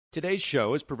Today's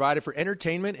show is provided for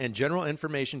entertainment and general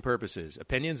information purposes.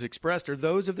 Opinions expressed are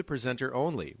those of the presenter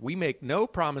only. We make no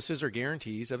promises or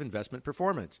guarantees of investment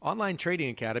performance. Online Trading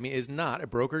Academy is not a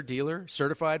broker, dealer,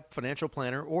 certified financial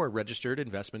planner, or registered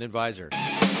investment advisor.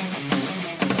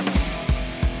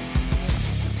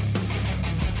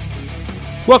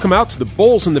 Welcome out to the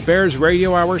Bulls and the Bears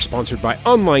Radio Hour, sponsored by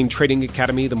Online Trading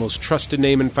Academy, the most trusted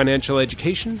name in financial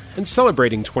education, and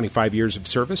celebrating 25 years of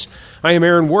service. I am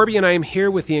Aaron Warby, and I am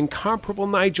here with the incomparable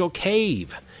Nigel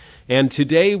Cave. And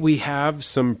today we have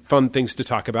some fun things to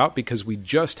talk about because we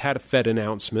just had a Fed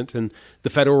announcement, and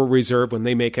the Federal Reserve, when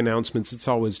they make announcements, it's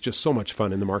always just so much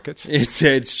fun in the markets. It's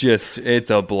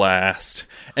a blast.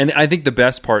 And I think the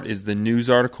best part is the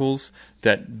news articles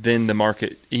that then the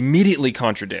market immediately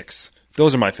contradicts.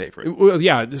 Those are my favorite. Well,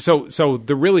 yeah. So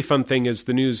the really fun thing is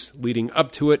the news leading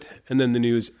up to it and then the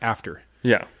news after.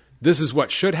 Yeah. This is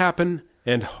what should happen,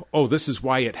 and this is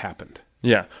why it happened.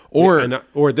 Yeah.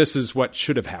 Or this is what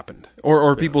should have happened.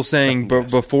 Or people saying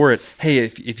before it, hey,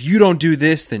 if you don't do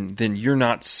this, then you're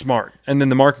not smart. And then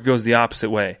the market goes the opposite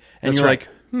way. And you're like,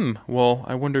 well,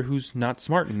 I wonder who's not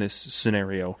smart in this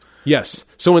scenario. Yes.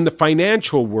 So in the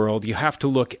financial world, you have to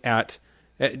look at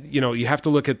the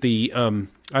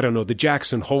the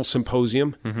Jackson Hole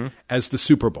Symposium as the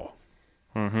Super Bowl.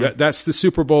 Mm-hmm. That's the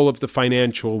Super Bowl of the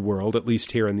financial world, at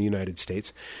least here in the United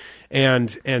States.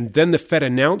 And then the Fed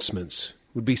announcements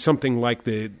would be something like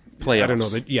the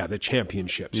playoffs. The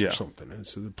championships or something.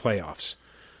 So the playoffs.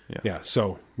 Yeah.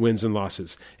 So wins and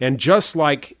losses. And just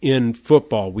like in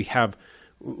football, we have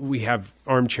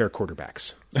armchair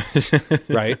quarterbacks,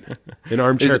 right? And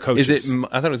armchair coaches.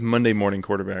 I thought it was Monday morning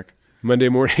quarterback. Monday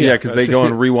morning. Yeah, because they go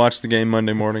and rewatch the game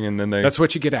Monday morning, and then That's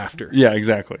what you get after. Yeah,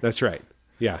 exactly. That's right.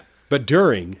 Yeah. But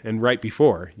during and right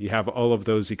before, you have all of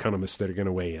those economists that are going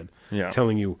to weigh in,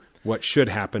 telling you what should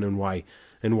happen and why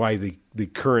the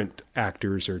current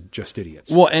actors are just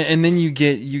idiots. Well, and then you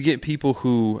get people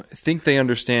who think they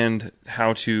understand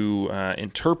how to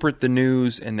interpret the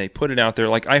news, and they put it out there.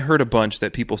 Like I heard a bunch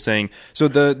that people saying, so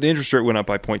the interest rate went up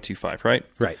by 0.25, right?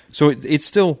 Right. So it's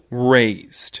still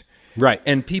raised. Right.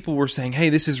 And people were saying, hey,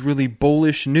 this is really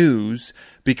bullish news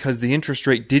because the interest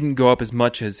rate didn't go up as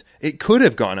much as it could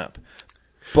have gone up.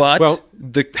 But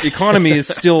the economy is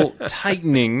still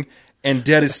tightening and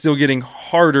debt is still getting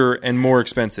harder and more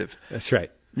expensive. That's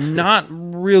right. Not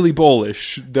really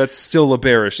bullish. That's still a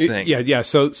bearish thing. Yeah.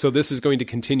 So this is going to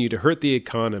continue to hurt the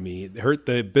economy, hurt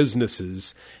the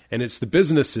businesses, and it's the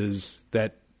businesses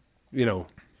that,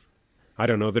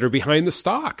 that are behind the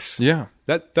stocks. Yeah.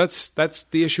 That's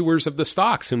the issuers of the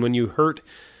stocks. And when you hurt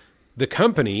the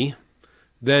company,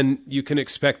 then you can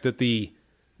expect that the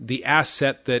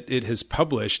asset that it has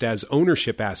published as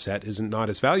ownership asset is not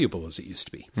as valuable as it used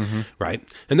to be. Mm-hmm. Right?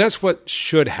 And that's what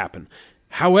should happen.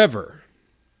 However,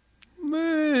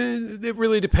 it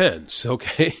really depends,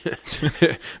 okay?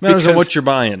 Matters on what you're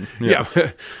buying.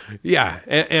 Yeah.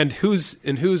 And who's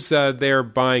there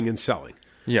buying and selling.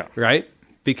 Yeah. Right?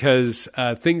 Because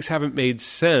things haven't made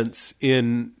sense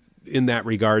in that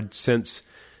regard since,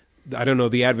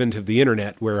 the advent of the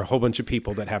internet, where a whole bunch of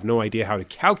people that have no idea how to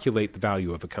calculate the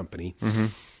value of a company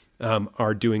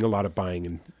are doing a lot of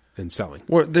buying and selling.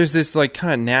 Well, there's this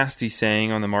kind of nasty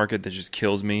saying on the market that just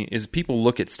kills me, is people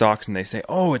look at stocks and they say,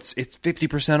 oh, it's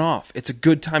 50% off. It's a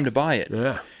good time to buy it.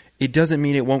 Yeah. It doesn't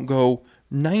mean it won't go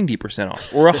 90%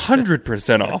 off or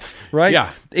 100% off, right? Yeah.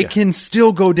 It can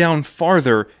still go down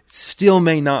farther. Still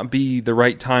may not be the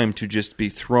right time to just be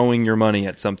throwing your money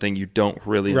at something you don't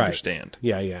really understand.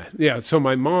 Yeah. So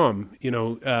my mom,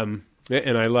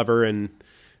 and I love her,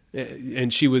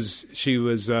 and she was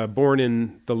born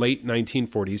in the late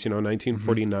 1940s,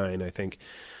 1949, I think.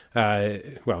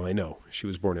 I know she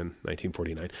was born in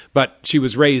 1949, but she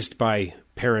was raised by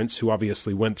parents who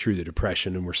obviously went through the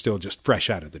Depression and were still just fresh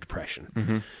out of the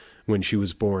Depression when she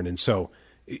was born. And so,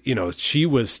 she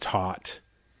was taught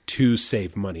to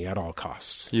save money at all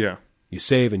costs. Yeah. You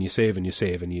save and you save and you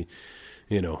save and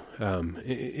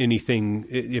anything,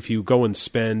 if you go and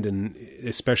spend, and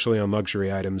especially on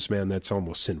luxury items, man, that's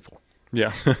almost sinful.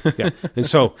 Yeah. Yeah. And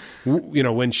so,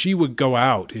 when she would go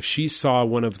out, if she saw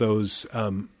one of those,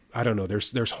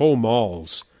 there's whole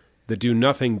malls that do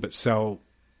nothing but sell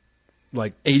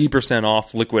like 80%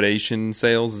 off liquidation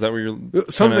sales. Is that what you're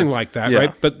something like that,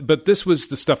 right? But this was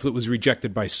the stuff that was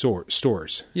rejected by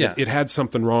stores. Yeah, it had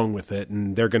something wrong with it,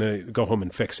 and they're going to go home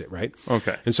and fix it, right?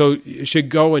 Okay. And so she'd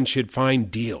go and she'd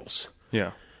find deals.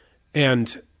 Yeah,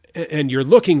 and you're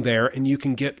looking there, and you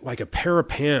can get like a pair of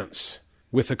pants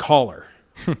with a collar.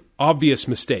 Obvious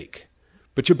mistake.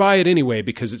 but you buy it anyway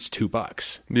because it's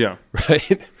 $2. Yeah.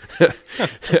 Right?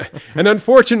 And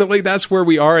unfortunately, that's where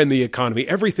we are in the economy.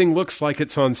 Everything looks like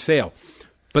it's on sale.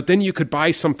 But then you could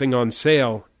buy something on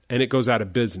sale and it goes out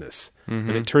of business.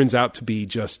 And it turns out to be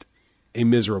just a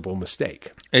miserable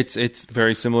mistake. It's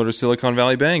very similar to Silicon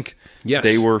Valley Bank. Yes.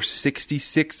 They were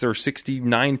 66 or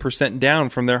 69% down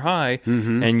from their high,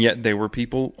 and yet there were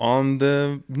people on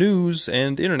the news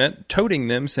and internet toting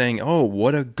them, saying, oh,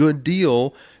 what a good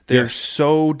deal. They're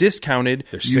so discounted.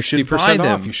 They're 60% you should buy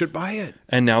them. off. You should buy it.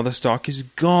 And now the stock is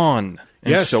gone.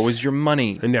 And Yes. so is your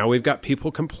money. And now we've got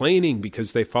people complaining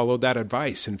because they followed that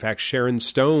advice. In fact, Sharon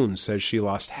Stone says she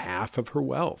lost half of her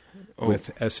wealth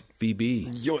with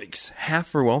SVB. Yikes.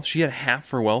 Half her wealth? She had half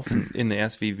her wealth in the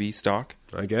SVB stock?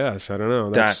 I guess. I don't know.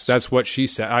 That's what she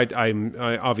said. I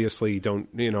obviously don't,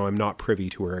 I'm not privy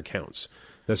to her accounts.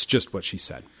 That's just what she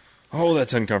said. Oh,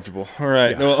 that's uncomfortable. All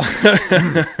right.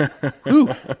 Yeah.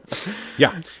 Well,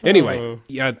 Yeah. Anyway,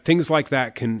 things like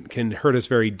that can hurt us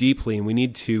very deeply, and we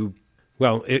need to,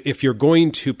 well, if you're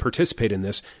going to participate in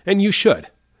this, and you should,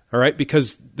 all right,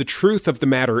 because the truth of the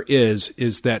matter is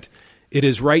that it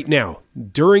is right now,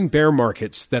 during bear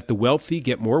markets, that the wealthy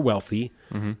get more wealthy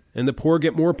and the poor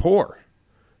get more poor.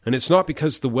 And it's not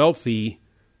because the wealthy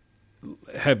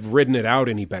have ridden it out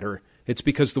any better. It's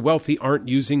because the wealthy aren't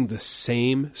using the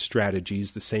same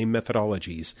strategies, the same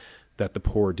methodologies that the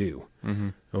poor do.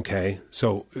 Okay?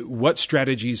 So what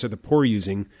strategies are the poor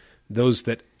using? Those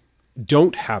that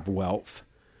don't have wealth.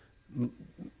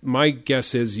 My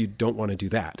guess is you don't want to do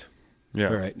that. yeah.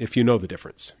 All right, if you know the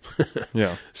difference.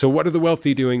 Yeah. So what are the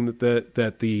wealthy doing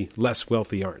that the less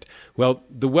wealthy aren't? Well,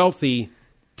 the wealthy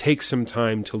take some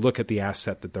time to look at the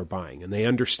asset that they're buying, and they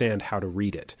understand how to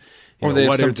read it. Or they have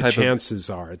what some are the type of- chances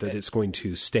are that it's going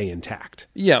to stay intact.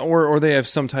 Yeah, or they have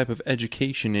some type of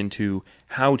education into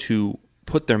how to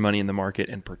put their money in the market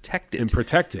and protect it.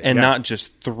 And yeah. not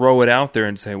just throw it out there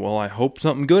and say, well, I hope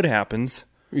something good happens.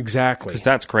 Exactly. Because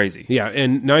that's crazy. Yeah,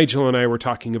 and Nigel and I were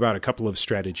talking about a couple of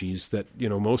strategies that,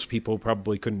 most people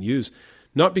probably couldn't use,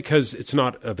 not because it's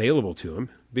not available to them,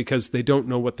 because they don't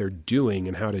know what they're doing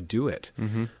and how to do it.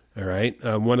 All right?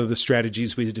 One of the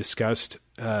strategies we discussed,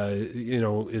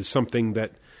 is something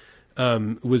that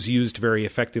was used very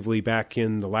effectively back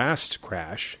in the last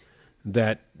crash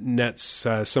that nets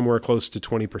somewhere close to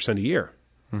 20% a year.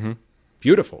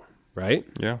 Beautiful, right?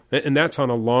 Yeah. And that's on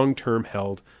a long-term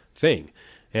held thing.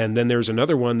 And then there's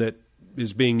another one that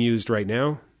is being used right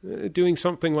now, doing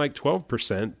something like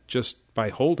 12% just by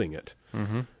holding it.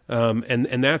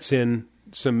 And that's in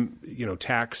some,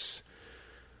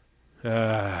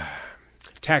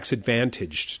 tax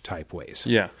advantaged type ways.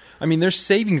 Yeah. I mean, there's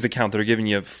savings account that are giving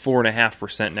you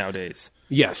 4.5% nowadays.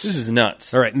 Yes. This is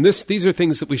nuts. All right. And these are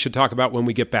things that we should talk about when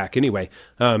we get back anyway.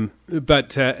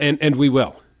 But we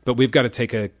will. But we've got to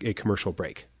take a commercial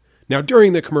break. Now,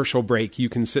 during the commercial break, you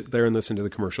can sit there and listen to the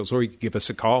commercials, or you can give us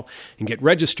a call and get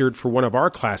registered for one of our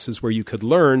classes where you could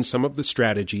learn some of the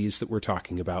strategies that we're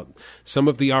talking about, some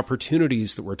of the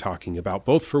opportunities that we're talking about,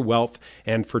 both for wealth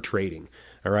and for trading.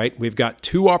 All right? We've got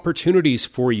 2 opportunities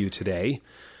for you today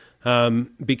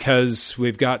because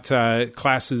we've got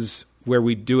classes where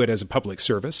we do it as a public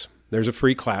service. There's a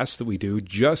free class that we do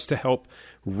just to help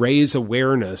raise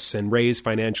awareness and raise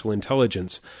financial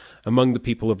intelligence among the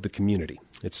people of the community.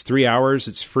 It's 3 hours.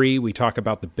 It's free. We talk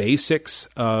about the basics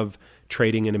of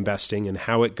trading and investing and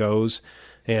how it goes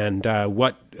and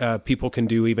what people can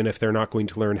do even if they're not going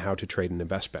to learn how to trade and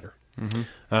invest better.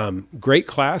 Great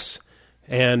class,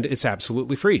 and it's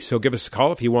absolutely free. So give us a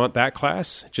call if you want that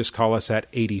class. Just call us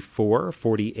at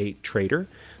 8448-TRADER.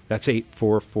 That's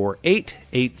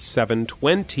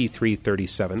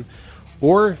 8448-872337.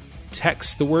 Or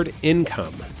text the word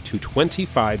income to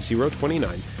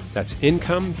 25029. That's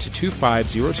income to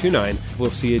 25029. We'll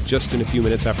see you just in a few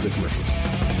minutes after the commercials.